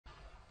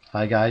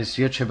Hi guys,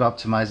 YouTube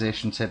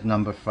optimization tip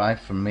number 5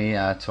 from me,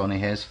 Tony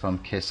Hayes from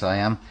KISS.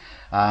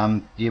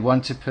 You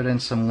want to put in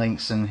some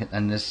links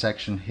in this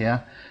section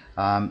here.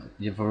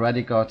 You've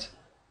already got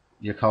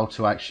your call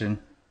to action.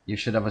 You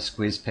should have a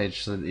squeeze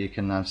page so that you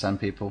can send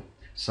people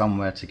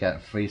somewhere to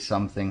get free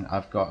something.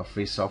 I've got a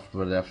free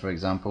software there, for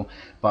example,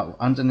 but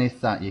underneath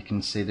that you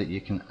can see that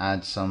you can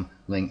add some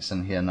links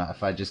in here. Now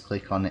if I just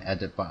click on the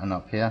edit button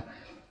up here,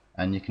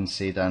 and you can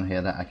see down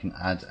here that I can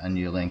add a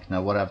new link.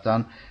 Now what I've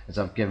done is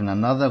I've given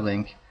another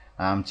link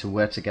to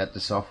where to get the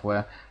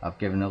software. I've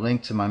given a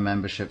link to my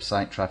membership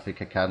site,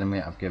 Traffic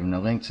Academy. I've given a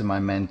link to my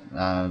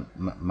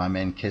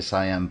main KISS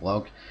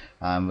blog,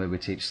 where we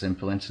teach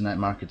simple internet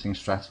marketing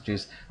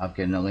strategies. I've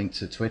given a link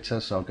to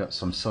Twitter, so I've got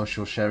some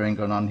social sharing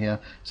going on here,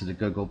 to the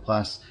Google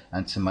Plus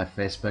and to my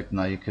Facebook.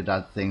 Now you could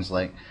add things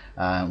like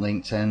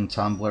LinkedIn,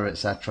 Tumblr,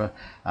 etc.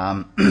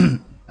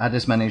 Add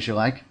as many as you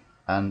like,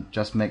 and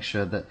just make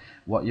sure that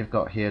what you've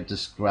got here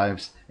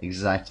describes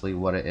exactly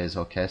what it is.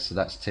 Okay, so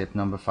that's tip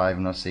number 5,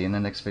 and I'll see you in the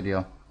next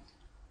video.